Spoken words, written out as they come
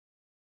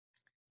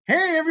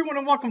Hey everyone,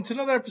 and welcome to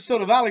another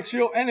episode of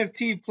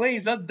AlexrealNFT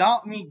Plays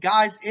Adopt Me.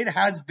 Guys, it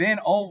has been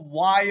a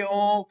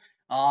while.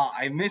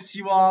 I miss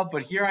you all,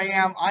 but here I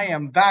am. I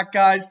am back,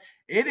 guys.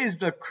 It is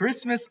the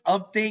Christmas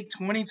update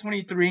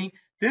 2023.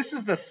 This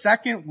is the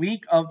second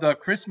week of the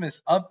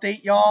Christmas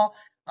update, y'all.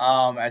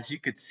 As you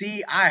could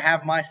see, I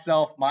have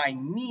myself my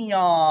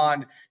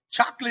neon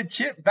chocolate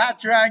chip bat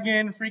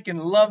dragon.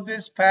 Freaking love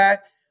this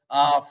pet.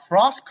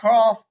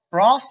 Frostclaw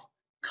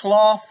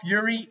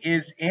Fury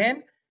is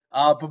in.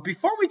 But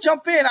before we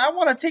jump in, I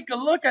want to take a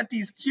look at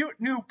these cute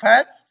new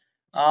pets.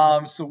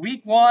 So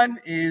week one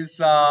is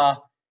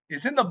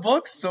in the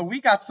books. So we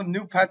got some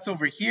new pets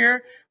over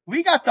here.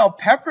 We got the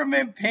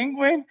peppermint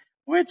penguin,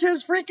 which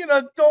is freaking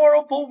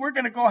adorable. We're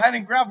gonna go ahead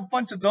and grab a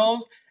bunch of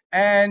those.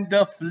 And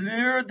the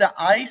fleur de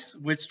ice,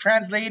 which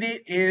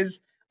translated is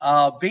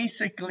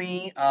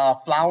basically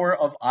flower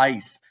of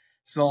ice.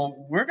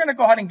 So we're gonna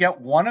go ahead and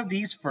get one of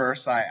these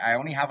first. I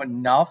only have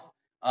enough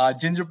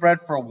gingerbread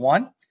for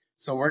one.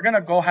 So we're going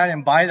to go ahead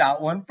and buy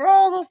that one.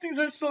 Bro, those things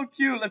are so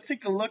cute. Let's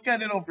take a look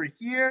at it over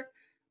here.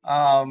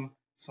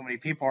 So many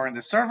people are in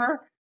the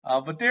server.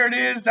 But there it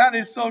is. That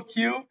is so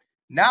cute.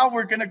 Now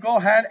we're going to go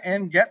ahead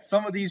and get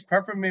some of these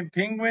peppermint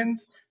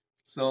penguins.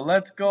 So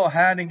let's go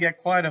ahead and get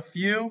quite a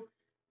few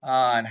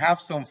and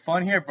have some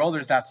fun here. Bro,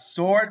 there's that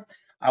sword.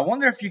 I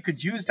wonder if you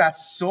could use that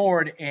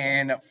sword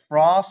in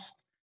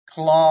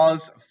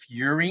Frostclaw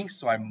Fury.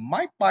 So I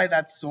might buy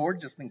that sword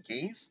just in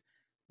case.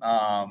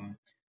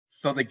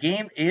 So the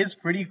game is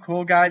pretty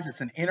cool, guys. It's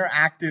an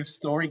interactive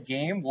story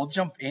game. We'll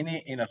jump in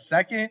it in a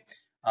second.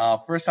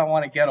 First, I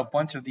want to get a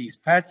bunch of these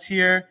pets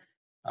here.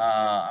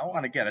 I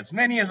want to get as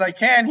many as I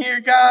can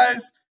here,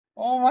 guys.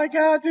 Oh my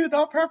god, dude,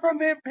 the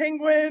peppermint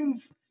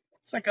penguins.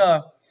 It's like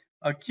a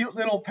cute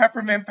little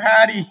peppermint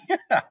patty.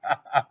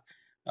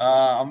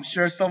 I'm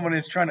sure someone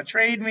is trying to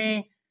trade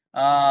me.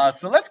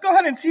 So let's go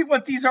ahead and see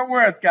what these are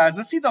worth, guys.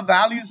 Let's see the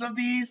values of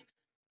these.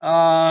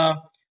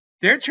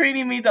 They're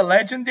trading me the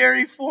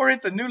legendary for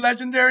it, the new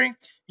legendary.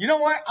 You know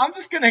what? I'm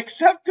just going to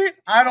accept it.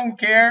 I don't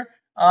care.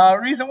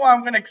 Reason why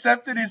I'm going to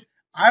accept it is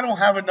I don't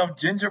have enough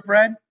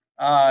gingerbread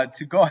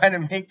to go ahead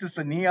and make this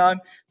a neon.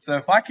 So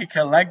if I could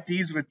collect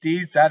these with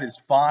these, that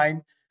is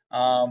fine.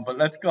 But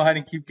let's go ahead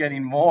and keep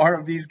getting more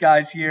of these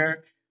guys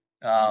here.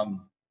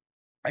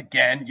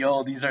 Again,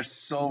 yo, these are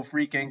so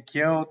freaking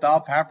cute.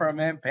 The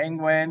peppermint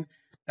penguin.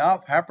 The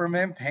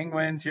peppermint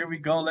penguins. Here we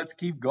go. Let's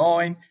keep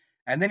going.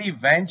 And then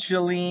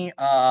eventually,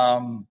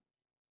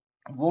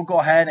 we'll go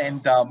ahead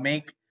and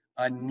make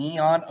a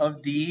neon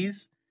of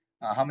these.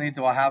 How many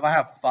do I have? I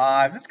have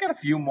 5. Let's get a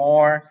few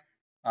more.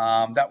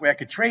 That way I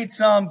could trade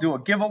some, do a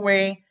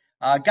giveaway.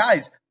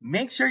 Guys,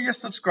 make sure you're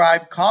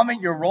subscribed.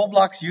 Comment your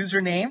Roblox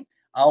username.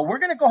 We're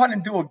going to go ahead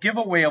and do a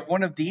giveaway of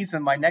one of these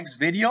in my next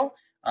video.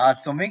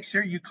 So make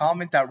sure you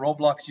comment that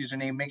Roblox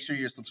username. Make sure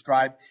you're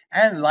subscribed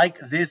and like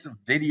this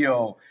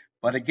video.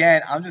 But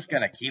again, I'm just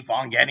going to keep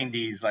on getting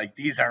these. Like,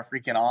 these are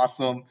freaking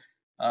awesome.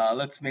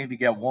 Let's maybe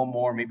get one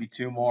more, maybe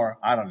 2 more.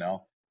 I don't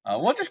know.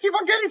 We'll just keep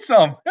on getting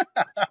some.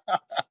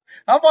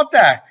 How about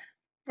that?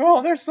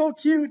 Bro, they're so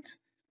cute.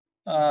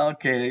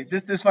 Okay,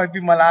 this might be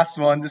my last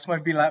one. This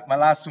might be my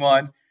last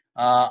one.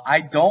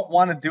 I don't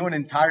want to do an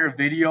entire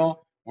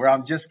video where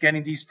I'm just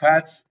getting these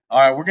pets. All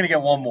right, we're going to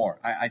get one more.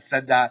 I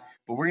said that,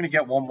 but we're going to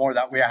get one more.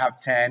 That way I have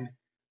 10.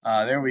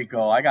 There we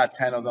go. I got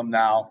 10 of them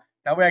now.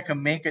 That way I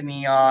can make a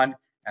neon.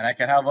 And I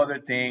can have other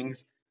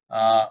things.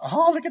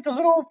 Oh, look at the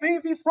little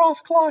baby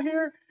Frostclaw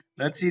here.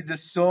 Let's see the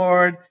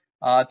sword.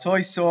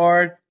 Toy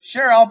sword.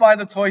 Sure, I'll buy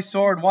the toy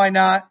sword. Why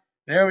not?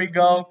 There we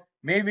go.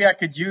 Maybe I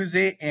could use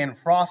it in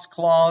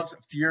Frostclaw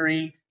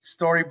Fury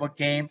storybook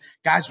game.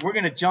 Guys, we're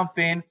going to jump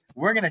in.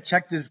 We're going to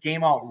check this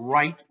game out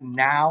right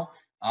now.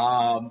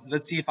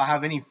 Let's see if I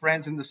have any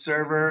friends in the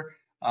server.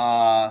 So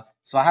I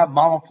have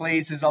Mama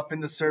Plays is up in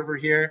the server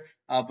here.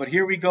 But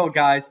here we go,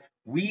 guys.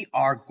 We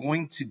are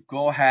going to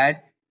go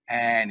ahead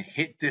and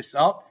hit this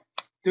up.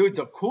 Dude,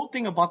 the cool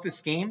thing about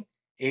this game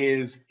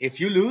is if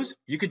you lose,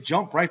 you could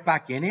jump right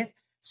back in it.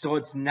 So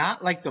it's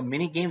not like the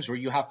mini games where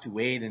you have to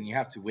wait and you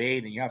have to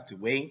wait and you have to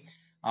wait.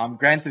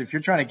 Granted, if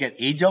you're trying to get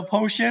age up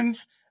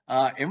potions,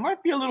 it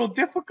might be a little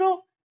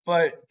difficult.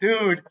 But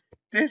dude,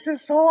 this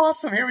is so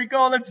awesome. Here we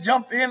go. Let's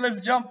jump in. Let's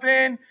jump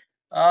in.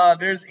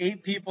 There's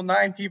 8 people,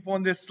 9 people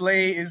in this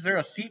sleigh. Is there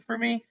a seat for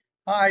me?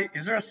 Hi,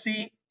 is there a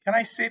seat? Can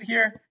I sit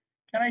here?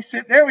 Can I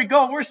sit? There we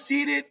go. We're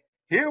seated.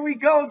 Here we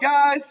go,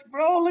 guys.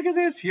 Bro, look at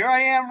this. Here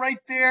I am right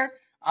there.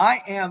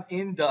 I am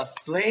in the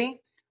sleigh.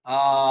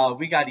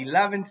 We got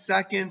 11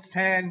 seconds.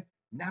 10,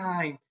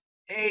 9,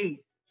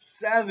 8,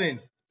 7,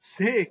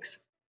 6,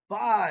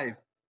 5,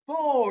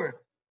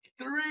 4,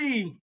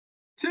 3,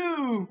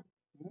 2,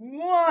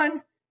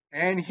 1.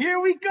 And here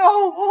we go.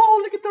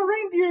 Oh, look at the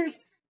reindeers.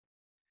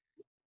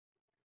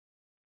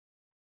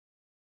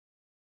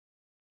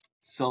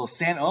 So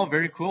Santa, oh,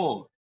 very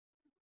cool.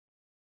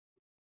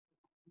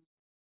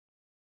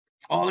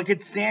 Oh, look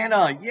at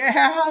Santa.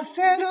 Yeah,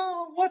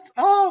 Santa, what's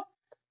up?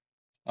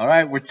 All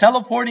right, we're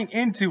teleporting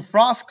into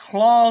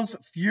Frostclaw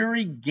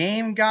Fury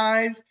game,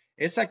 guys.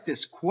 It's like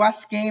this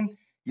quest game.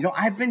 You know,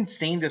 I've been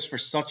saying this for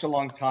such a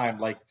long time,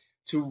 like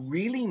to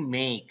really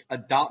make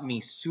Adopt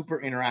Me super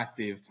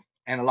interactive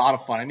and a lot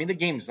of fun. I mean, the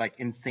game's like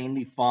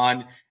insanely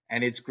fun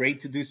and it's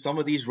great to do some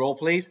of these role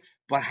plays,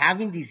 but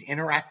having these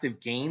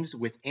interactive games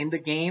within the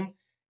game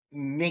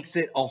makes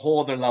it a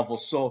whole other level.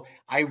 So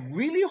I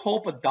really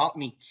hope Adopt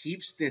Me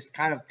keeps this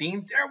kind of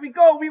theme. There we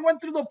go. We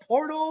went through the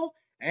portal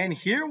and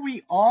here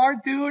we are,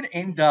 dude,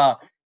 in the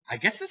I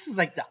guess this is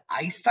like the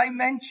ice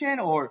dimension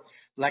or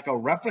like a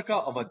replica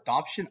of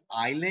Adoption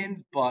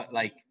Island, but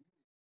like,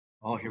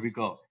 oh, here we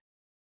go.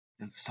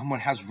 Someone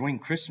has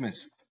ruined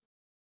Christmas.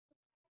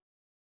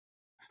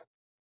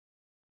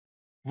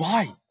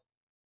 Why?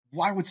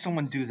 Why would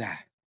someone do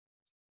that?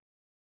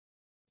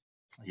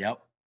 Yep,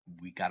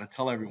 we gotta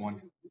tell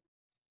everyone.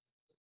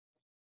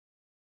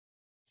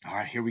 All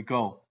right, here we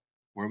go.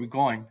 Where are we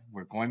going?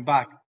 We're going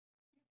back.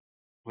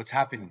 What's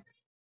happening?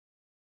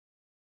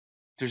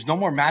 There's no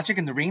more magic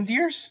in the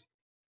reindeers?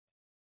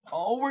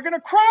 Oh, we're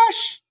gonna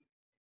crash!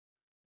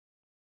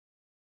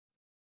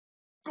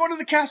 Go to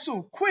the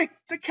castle! Quick,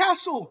 the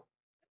castle!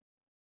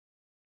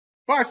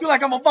 Bro, I feel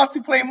like I'm about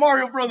to play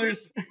Mario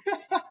Brothers.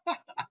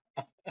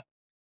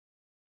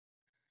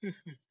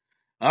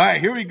 All right,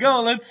 here we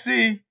go. Let's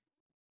see.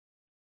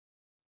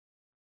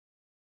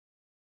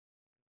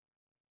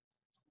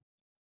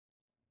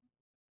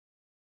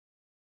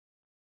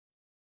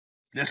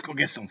 Let's go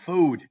get some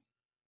food.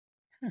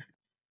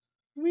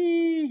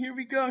 Wee, here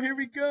we go, here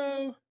we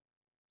go.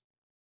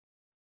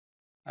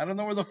 I don't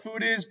know where the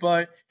food is,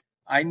 but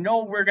I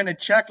know we're gonna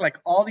check like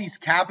all these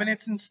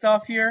cabinets and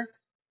stuff here.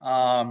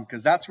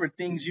 Because that's where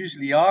things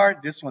usually are.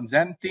 This one's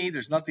empty,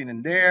 there's nothing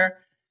in there.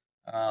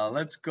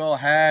 Let's go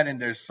ahead and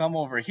there's some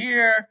over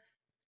here.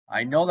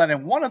 I know that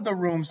in one of the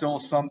rooms there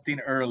was something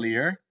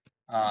earlier.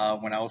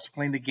 When I was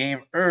playing the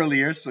game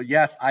earlier. So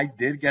yes, I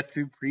did get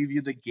to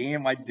preview the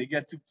game. I did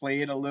get to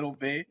play it a little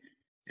bit.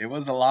 It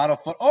was a lot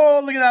of fun.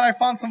 Oh, look at that. I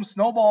found some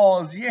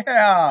snowballs.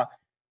 Yeah.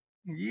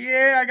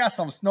 Yeah, I got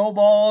some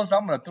snowballs.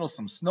 I'm going to throw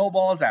some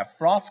snowballs at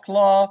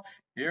Frostclaw.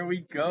 Here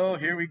we go.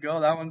 Here we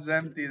go. That one's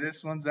empty.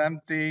 This one's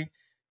empty.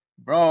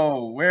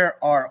 Bro,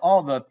 where are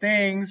all the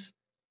things?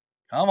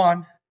 Come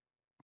on.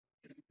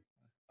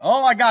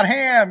 Oh, I got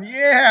ham.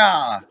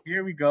 Yeah.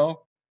 Here we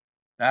go.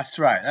 That's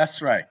right.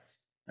 That's right.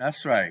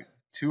 That's right.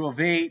 2 of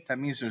 8. That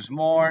means there's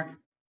more.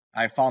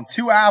 I found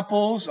 2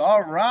 apples.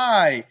 All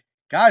right.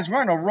 Guys,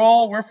 we're on a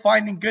roll. We're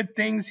finding good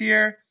things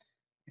here.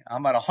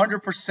 I'm at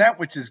 100%,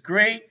 which is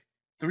great.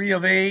 3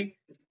 of 8.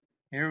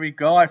 Here we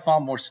go. I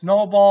found more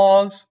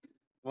snowballs.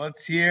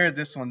 What's here?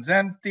 This one's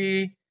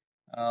empty.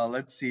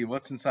 Let's see.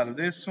 What's inside of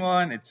this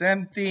one? It's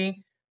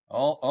empty.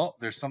 Oh,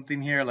 there's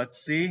something here.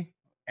 Let's see.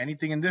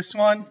 Anything in this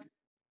one?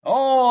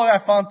 Oh, I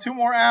found 2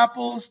 more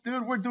apples.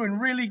 Dude, we're doing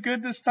really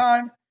good this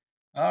time.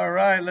 All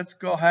right, let's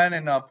go ahead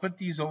and put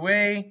these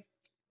away.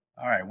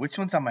 All right, which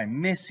ones am I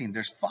missing?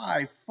 There's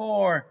 5,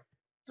 4,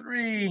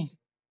 3,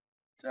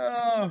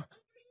 2.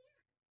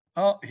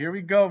 Oh, here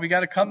we go. We got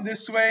to come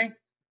this way.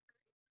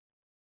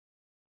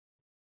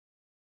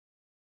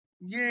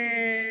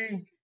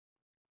 Yay.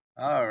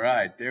 All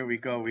right, there we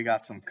go. We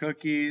got some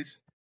cookies.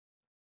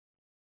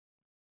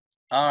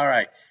 All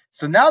right.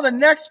 So now the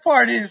next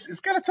part is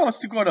it's going to tell us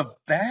to go to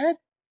bed.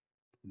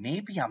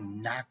 Maybe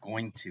I'm not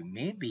going to.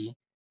 Maybe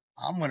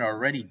I'm going to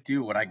already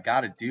do what I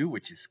got to do,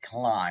 which is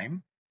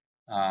climb.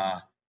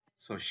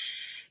 So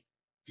shh.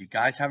 If you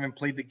guys haven't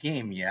played the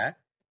game yet,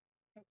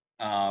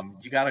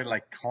 you got to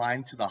like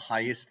climb to the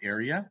highest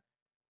area.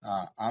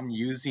 I'm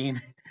using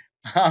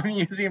I'm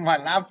using my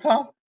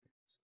laptop,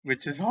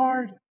 which is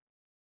hard.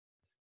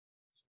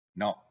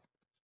 No,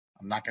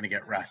 I'm not going to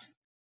get rest.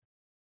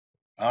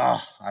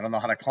 Oh, I don't know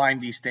how to climb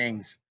these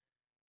things.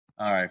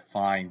 All right,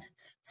 fine.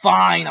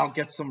 Fine, I'll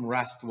get some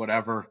rest,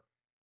 whatever.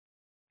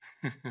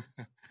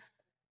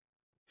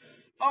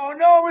 Oh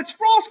no, it's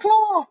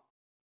Frostclaw!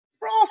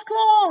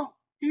 Frostclaw!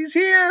 He's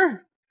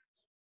here!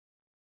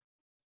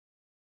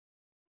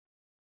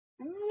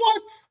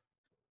 What?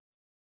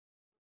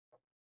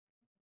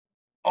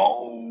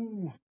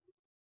 Oh!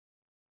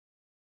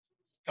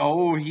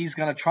 Oh, he's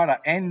gonna try to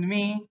end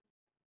me.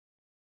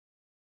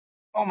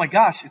 Oh my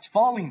gosh, it's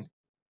falling.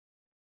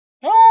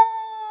 Ah!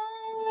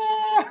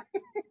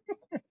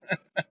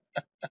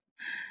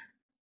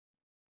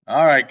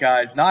 All right,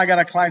 guys. Now I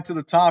gotta climb to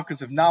the top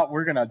because if not,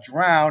 we're gonna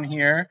drown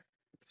here.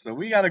 So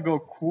we gotta go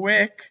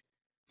quick.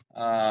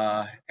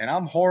 And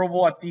I'm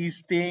horrible at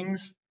these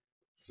things.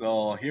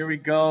 So here we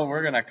go.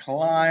 We're gonna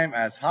climb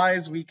as high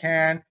as we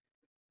can.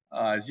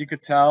 As you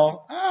could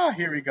tell.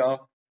 Here we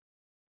go.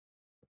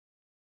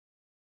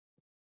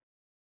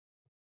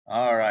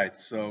 All right,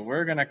 so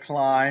we're gonna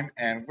climb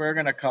and we're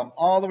gonna come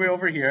all the way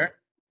over here.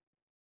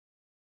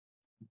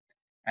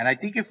 And I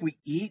think if we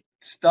eat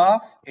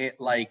stuff,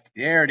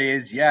 there it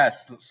is.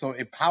 Yes. So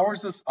it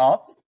powers us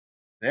up.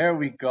 There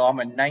we go. I'm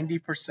at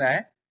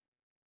 90%.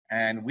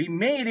 And we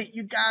made it,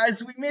 you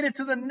guys. We made it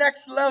to the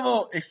next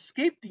level.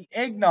 Escape the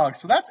eggnog.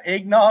 So that's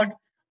eggnog.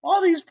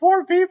 All these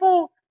poor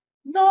people.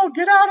 No,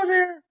 get out of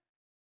there.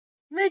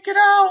 Make it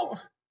out.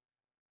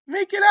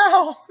 Make it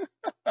out.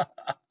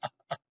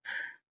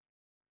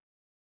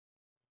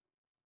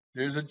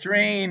 There's a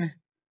drain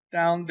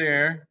down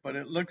there, but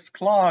it looks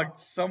clogged.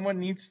 Someone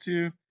needs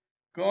to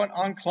go and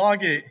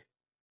unclog it.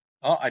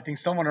 Oh, I think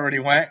someone already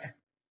went.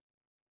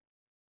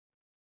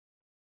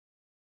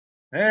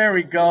 There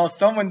we go.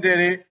 Someone did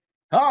it.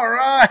 All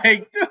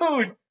right,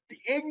 dude. The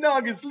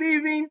eggnog is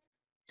leaving.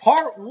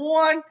 Part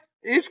 1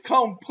 is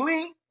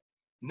complete.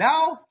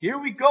 Now, here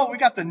we go. We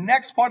got the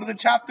next part of the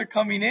chapter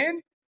coming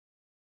in.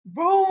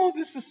 Bro,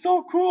 this is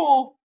so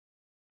cool.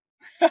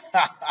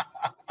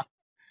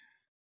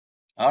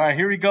 All right,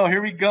 here we go.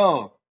 Here we go.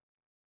 All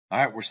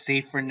right, we're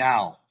safe for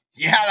now.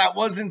 Yeah, that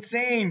was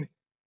insane.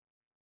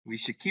 We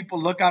should keep a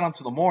lookout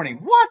until the morning.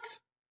 What?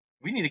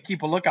 We need to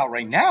keep a lookout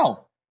right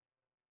now.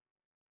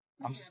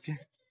 I'm scared.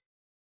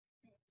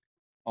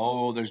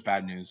 Oh, there's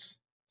bad news.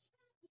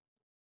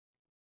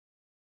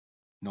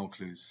 No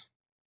clues.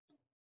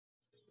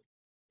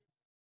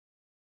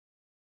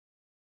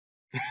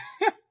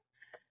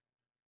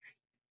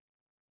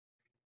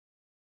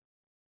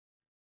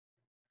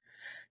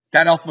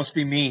 That elf must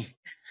be me.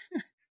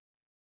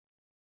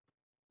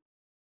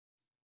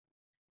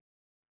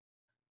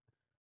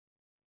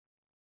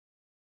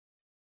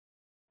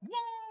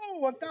 Whoa,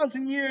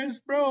 1,000 years,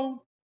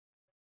 bro.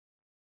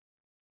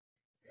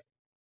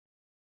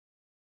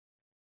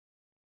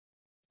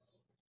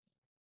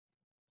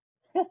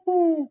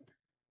 Woohoo.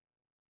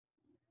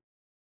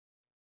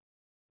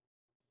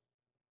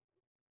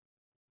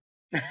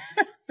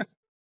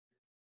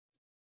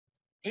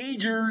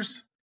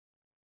 Agers.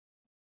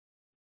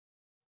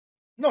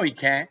 No, he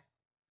can't.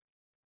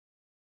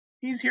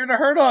 He's here to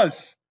hurt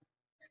us.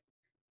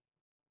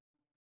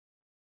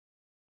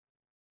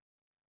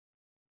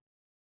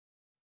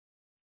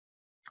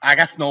 I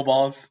got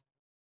snowballs.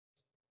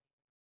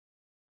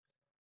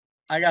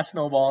 I got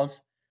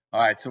snowballs. All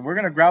right, so we're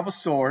gonna grab a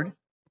sword.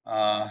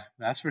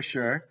 That's for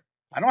sure.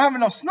 I don't have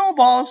enough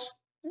snowballs.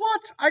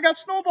 What? I got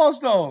snowballs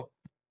though.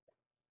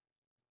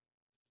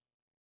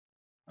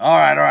 All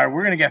right.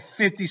 We're gonna get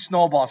 50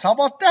 snowballs. How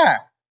about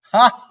that?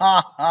 Ha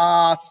ha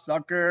ha,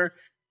 sucker.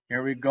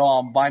 Here we go.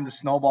 I'm buying the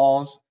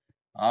snowballs.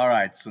 All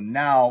right, so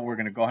now we're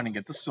gonna go ahead and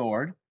get the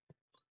sword.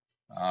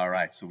 All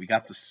right, so we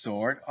got the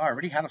sword. Oh, I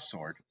already had a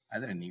sword. I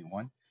didn't need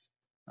one.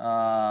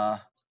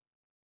 I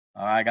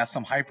got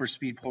some hyper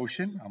speed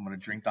potion. I'm gonna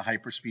drink the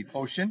hyper speed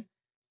potion.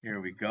 Here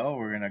we go.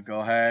 We're gonna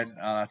go ahead.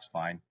 That's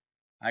fine.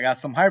 I got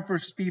some hyper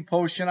speed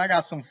potion. I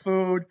got some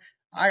food.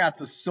 I got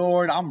the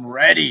sword. I'm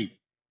ready.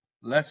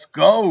 Let's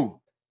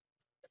go.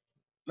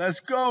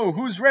 Let's go.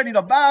 Who's ready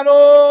to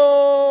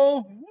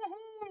battle?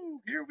 Woohoo!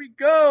 Here we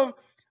go.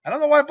 I don't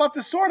know why I bought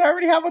the sword. I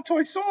already have a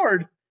toy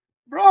sword.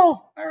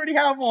 Bro, I already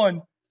have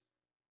one.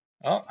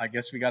 Oh, I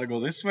guess we got to go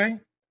this way.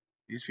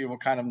 These people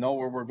kind of know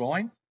where we're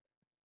going.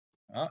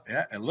 Oh,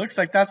 yeah, it looks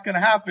like that's going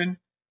to happen.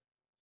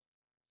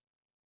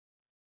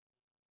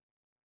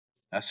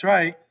 That's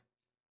right.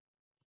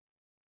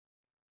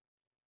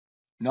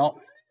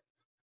 No.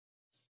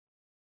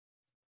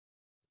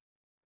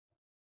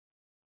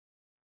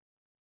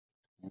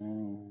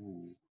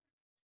 Ooh.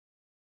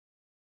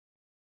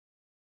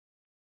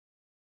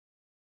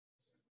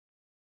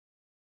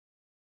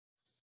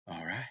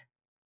 All right.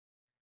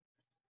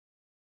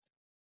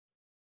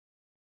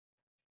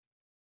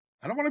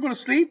 I don't want to go to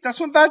sleep. That's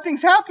when bad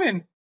things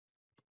happen.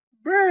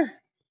 Bruh.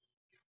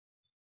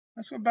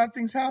 That's when bad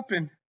things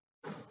happen.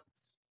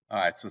 All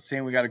right, so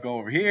saying we got to go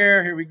over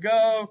here. Here we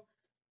go.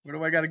 Where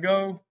do I got to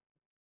go?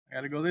 I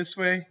got to go this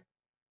way.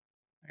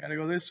 I got to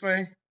go this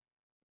way.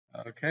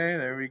 Okay,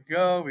 there we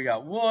go. We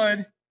got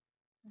wood.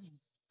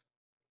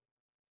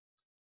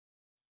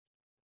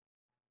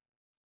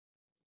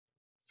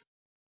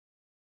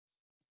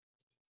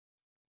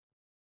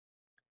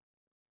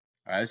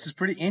 All right, this is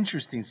pretty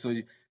interesting. So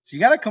you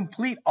got to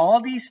complete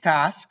all these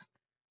tasks.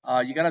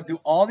 You got to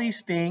do all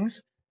these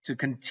things to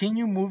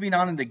continue moving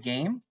on in the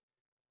game.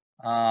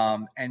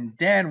 And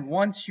then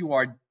once you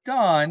are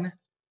done,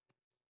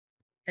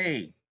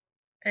 hey,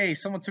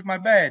 someone took my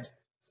bed.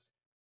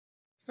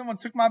 Someone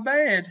took my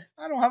bed.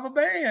 I don't have a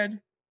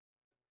bed.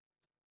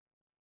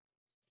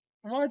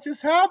 What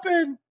just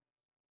happened?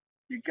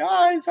 You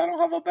guys, I don't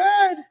have a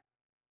bed.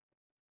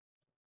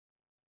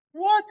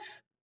 What?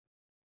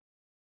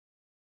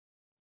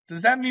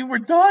 Does that mean we're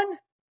done?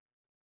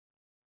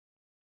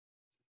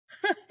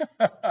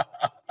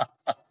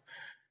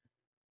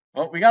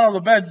 Well, we got all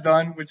the beds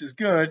done, which is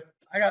good.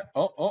 I got,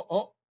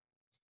 oh.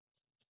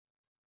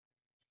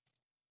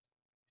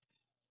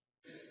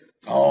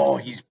 Oh,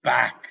 he's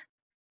back.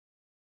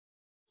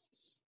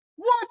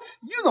 What?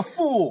 You the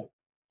fool.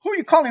 Who are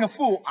you calling a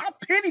fool? I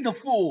pity the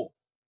fool.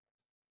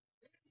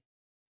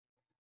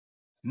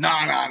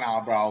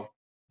 Nah, bro.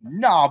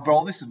 Nah,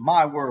 bro, this is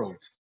my world.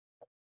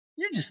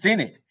 You're just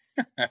in it.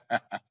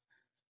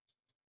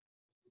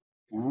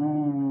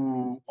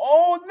 Ooh.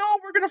 Oh, no,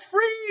 we're going to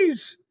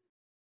freeze.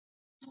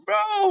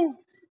 Bro,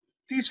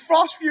 these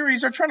Frost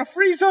Furies are trying to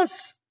freeze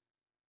us.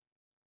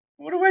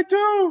 What do I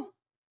do?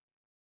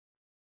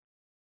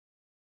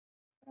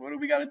 What do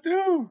we got to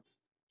do?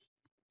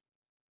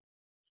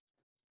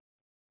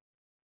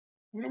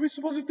 What are we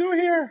supposed to do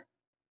here?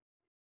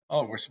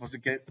 Oh, we're supposed to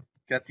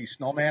get the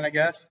snowman, I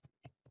guess.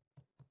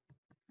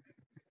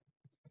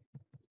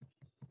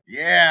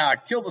 Yeah,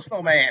 kill the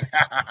snowman.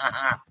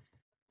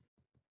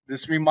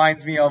 This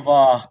reminds me of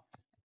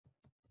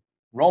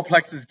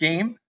Roleplex's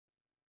game,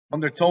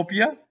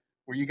 Undertopia,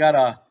 where you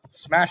gotta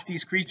smash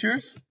these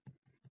creatures.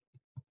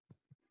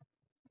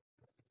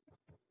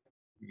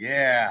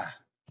 Yeah.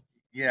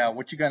 Yeah,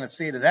 what you gonna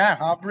say to that,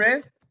 huh,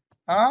 Briv?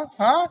 Huh?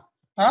 Huh?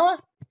 Huh?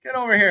 Get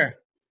over here.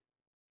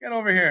 Get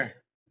over here.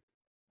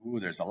 Ooh,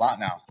 there's a lot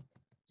now.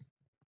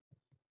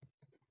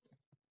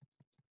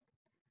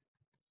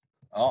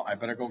 Oh, I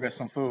better go get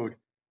some food.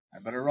 I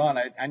better run.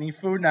 I need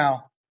food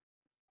now.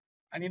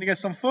 I need to get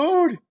some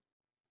food.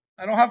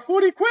 I don't have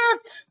food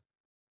equipped.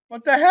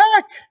 What the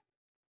heck?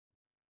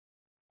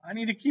 I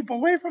need to keep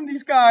away from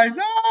these guys.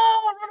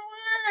 Oh, run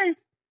away.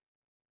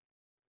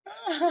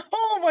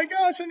 Oh my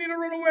gosh, I need to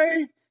run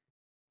away.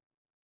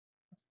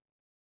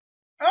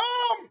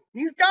 Oh,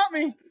 he's got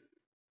me.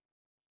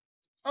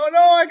 Oh no,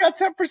 I got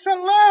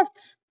 10%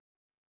 left.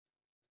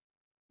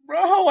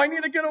 Bro, I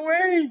need to get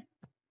away.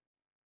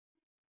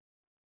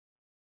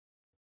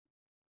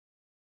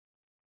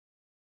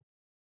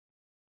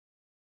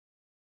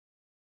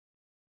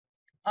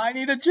 I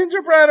need a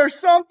gingerbread or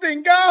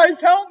something.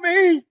 Guys, help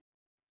me.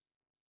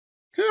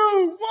 2,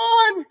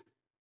 1.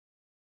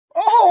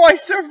 Oh, I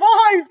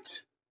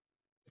survived.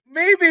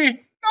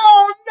 Maybe.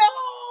 Oh, no.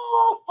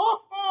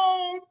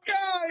 Oh,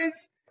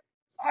 guys.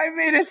 I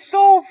made it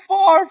so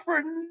far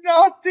for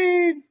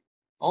nothing.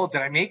 Oh,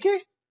 did I make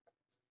it?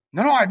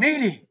 No, I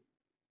made it.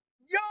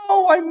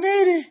 Yo, I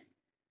made it.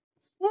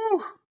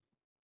 Woo.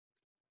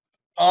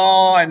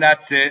 Oh, and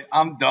that's it.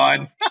 I'm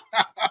done.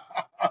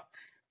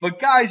 But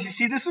guys, you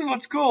see, this is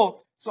what's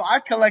cool. So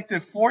I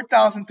collected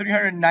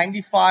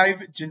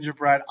 4,395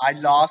 gingerbread. I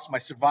lost my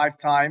survive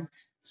time,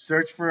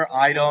 search for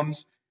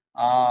items.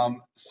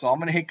 So I'm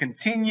gonna hit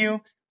continue.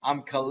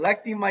 I'm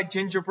collecting my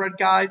gingerbread,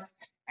 guys,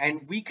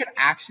 and we could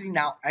actually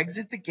now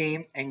exit the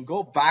game and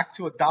go back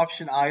to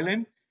Adoption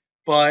Island.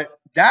 But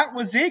that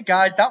was it,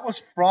 guys. That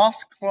was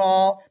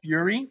Frostclaw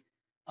Fury.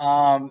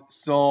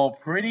 So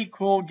pretty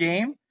cool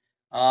game.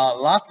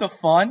 Lots of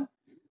fun.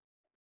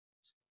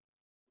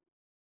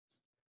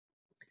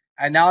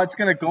 And now it's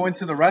going to go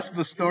into the rest of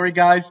the story,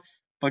 guys.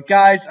 But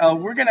guys,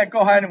 we're going to go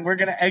ahead and we're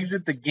going to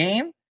exit the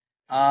game.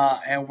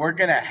 And we're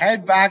going to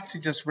head back to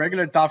just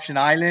regular Adoption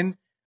Island.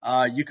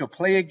 You could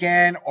play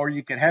again or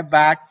you could head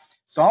back.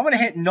 So I'm going to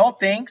hit no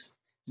thanks.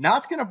 Now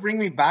it's going to bring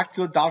me back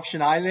to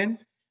Adoption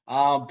Island.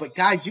 But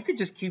guys, you could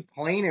just keep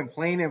playing and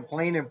playing and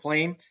playing and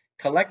playing.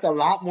 Collect a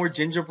lot more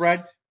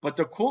gingerbread. But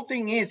the cool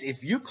thing is,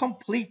 if you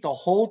complete the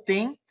whole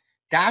thing,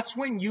 that's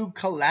when you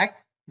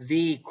collect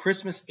the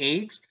Christmas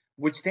eggs,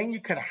 which then you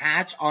could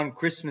hatch on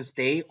Christmas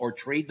Day or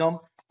trade them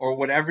or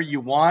whatever you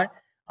want.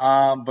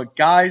 But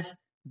guys,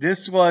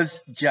 this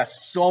was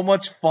just so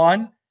much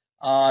fun.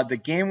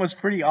 The game was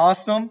pretty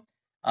awesome.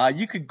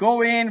 You could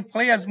go in,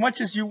 play as much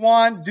as you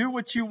want, do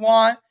what you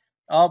want.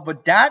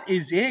 But that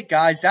is it,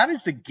 guys. That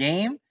is the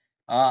game.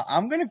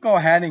 I'm going to go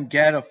ahead and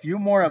get a few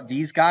more of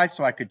these guys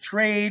so I could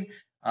trade,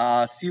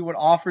 see what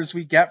offers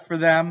we get for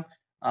them,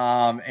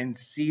 and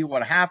see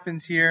what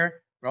happens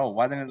here. Bro,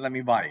 why didn't it let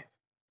me buy it?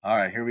 All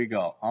right, here we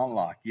go.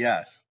 Unlock.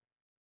 Yes.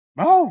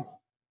 Bro,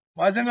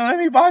 why doesn't it let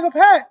me buy the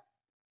pet?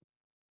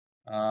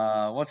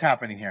 What's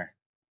happening here?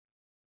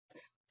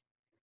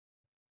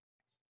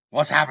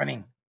 What's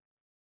happening?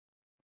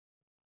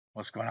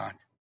 What's going on?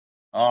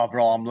 Oh,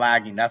 bro, I'm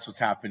lagging. That's what's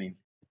happening.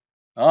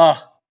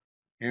 Oh,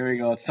 here we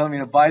go. It's telling me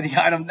to buy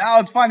the item. Now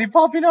it's finally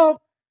popping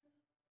up.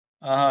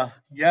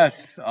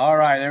 Yes. All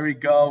right, there we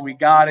go. We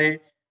got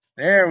it.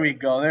 There we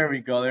go. There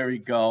we go. There we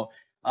go.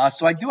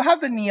 So I do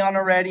have the neon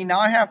already. Now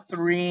I have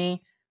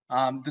 3.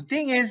 The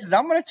thing is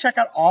I'm going to check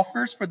out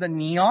offers for the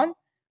neon.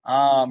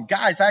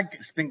 Guys, I've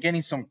been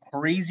getting some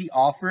crazy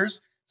offers.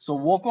 So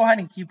we'll go ahead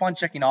and keep on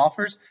checking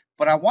offers.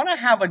 But I want to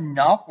have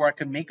enough where I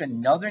can make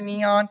another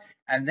neon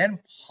and then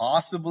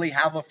possibly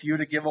have a few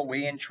to give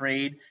away and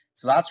trade.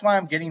 So that's why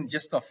I'm getting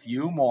just a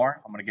few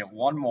more. I'm going to get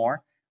one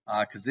more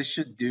because this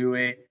should do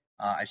it.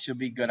 I should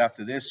be good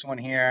after this one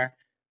here.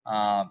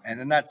 And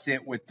then that's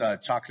it with the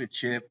chocolate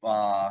chip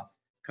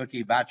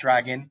cookie bat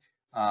dragon.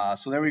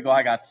 So there we go.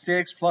 I got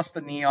 6 plus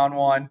the neon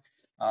one.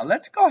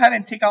 Let's go ahead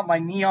and take out my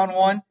neon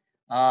one.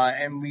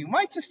 And we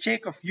might just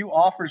check a few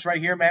offers right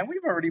here, man.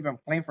 We've already been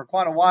playing for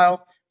quite a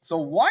while. So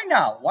why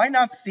not? Why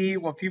not see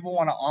what people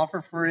want to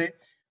offer for it?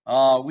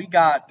 We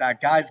got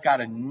that guy's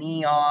got a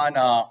neon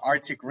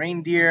Arctic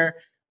reindeer.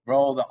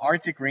 Bro, the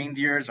Arctic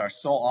reindeers are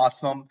so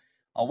awesome.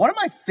 One of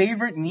my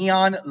favorite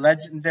neon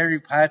legendary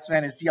pets,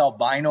 man, is the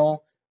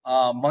albino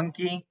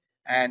monkey.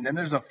 And then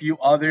there's a few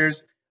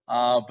others.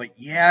 But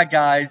yeah,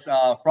 guys,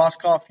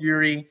 Frostclaw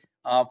Fury,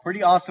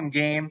 pretty awesome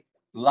game.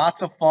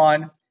 Lots of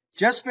fun.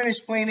 Just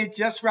finished playing it.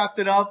 Just wrapped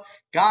it up.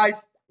 Guys,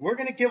 we're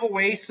going to give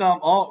away some.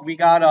 Oh, we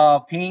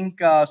got Pink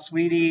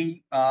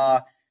Sweetie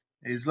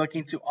is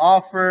looking to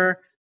offer.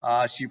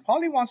 She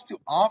probably wants to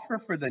offer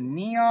for the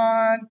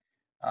neon.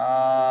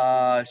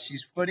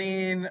 She's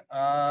putting,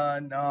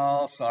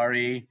 no,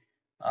 sorry.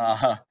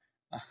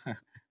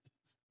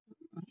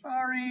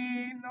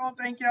 Sorry, no,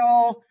 thank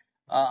you.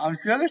 I'm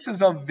sure this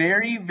is a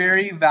very,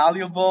 very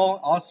valuable.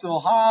 Also,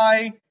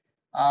 hi.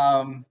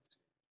 Um,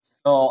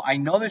 so I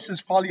know this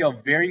is probably a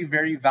very,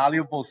 very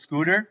valuable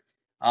scooter.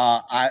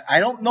 I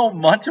don't know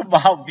much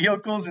about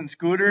vehicles and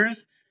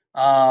scooters,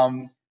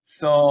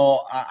 so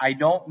I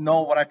don't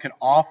know what I could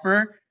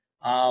offer.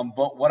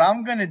 But what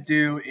I'm gonna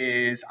do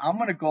is I'm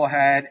gonna go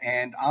ahead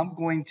and I'm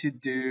going to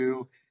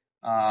do,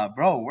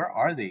 bro, where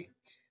are they?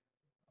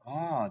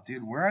 Oh,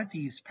 dude, where are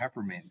these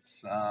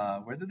peppermints?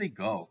 Where did they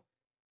go?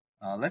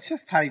 Let's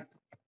just type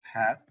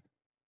hat.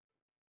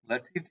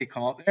 Let's see if they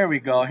come up. There we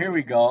go. Here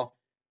we go.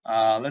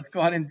 Let's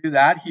go ahead and do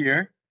that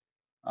here.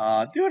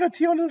 Dude, a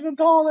Teal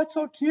doll. That's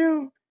so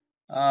cute.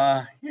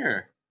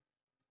 Here.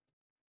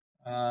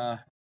 Uh,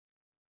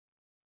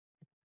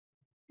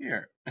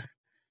 here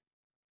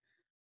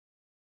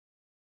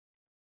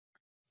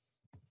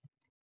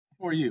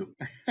for you.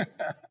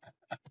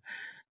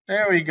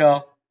 There we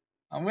go.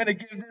 I'm gonna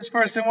give this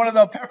person one of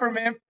the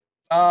peppermint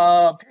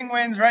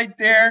penguins right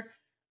there.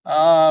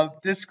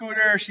 This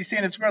scooter, she's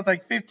saying it's worth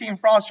like 15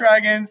 frost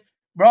dragons.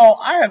 Bro,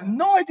 I have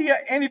no idea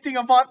anything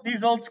about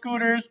these old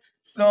scooters.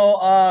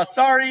 So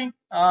sorry.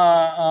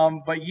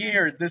 But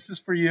here, this is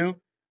for you.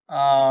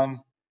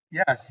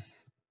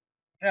 Yes,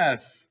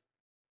 yes.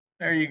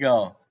 There you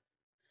go.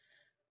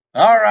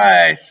 All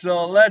right,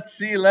 so let's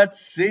see,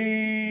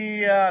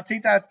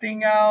 take that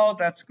thing out,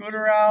 that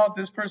scooter out.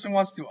 This person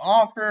wants to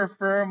offer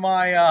for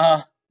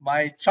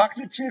my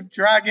chocolate chip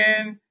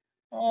dragon.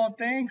 Oh,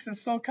 thanks,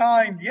 it's so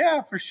kind.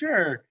 Yeah, for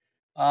sure.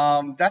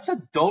 That's a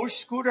Doge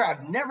scooter.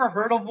 I've never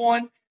heard of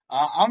one.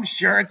 I'm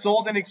sure it's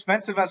old and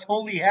expensive as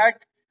holy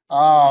heck.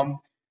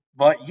 Um,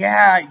 but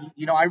yeah,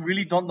 I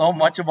really don't know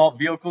much about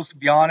vehicles to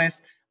be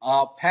honest.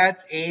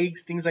 Pets,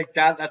 eggs, things like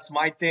that. That's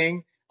my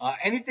thing.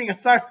 Anything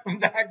aside from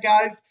that,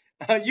 guys.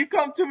 You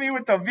come to me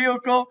with a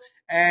vehicle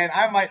and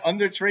I might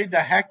undertrade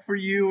the heck for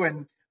you.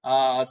 And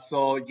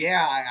so,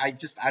 yeah,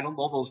 I don't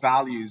know those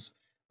values.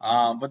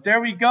 But there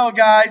we go,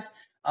 guys.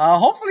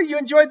 Hopefully you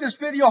enjoyed this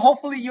video.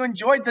 Hopefully you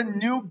enjoyed the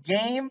new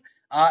game.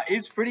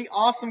 It's pretty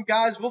awesome,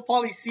 guys. We'll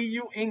probably see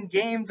you in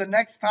game the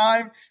next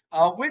time.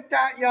 With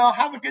that, y'all,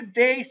 have a good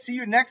day. See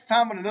you next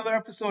time on another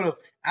episode of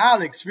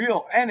Alex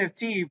Real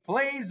NFT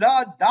Plays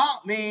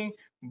Adopt Me.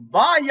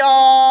 Bye,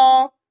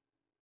 y'all.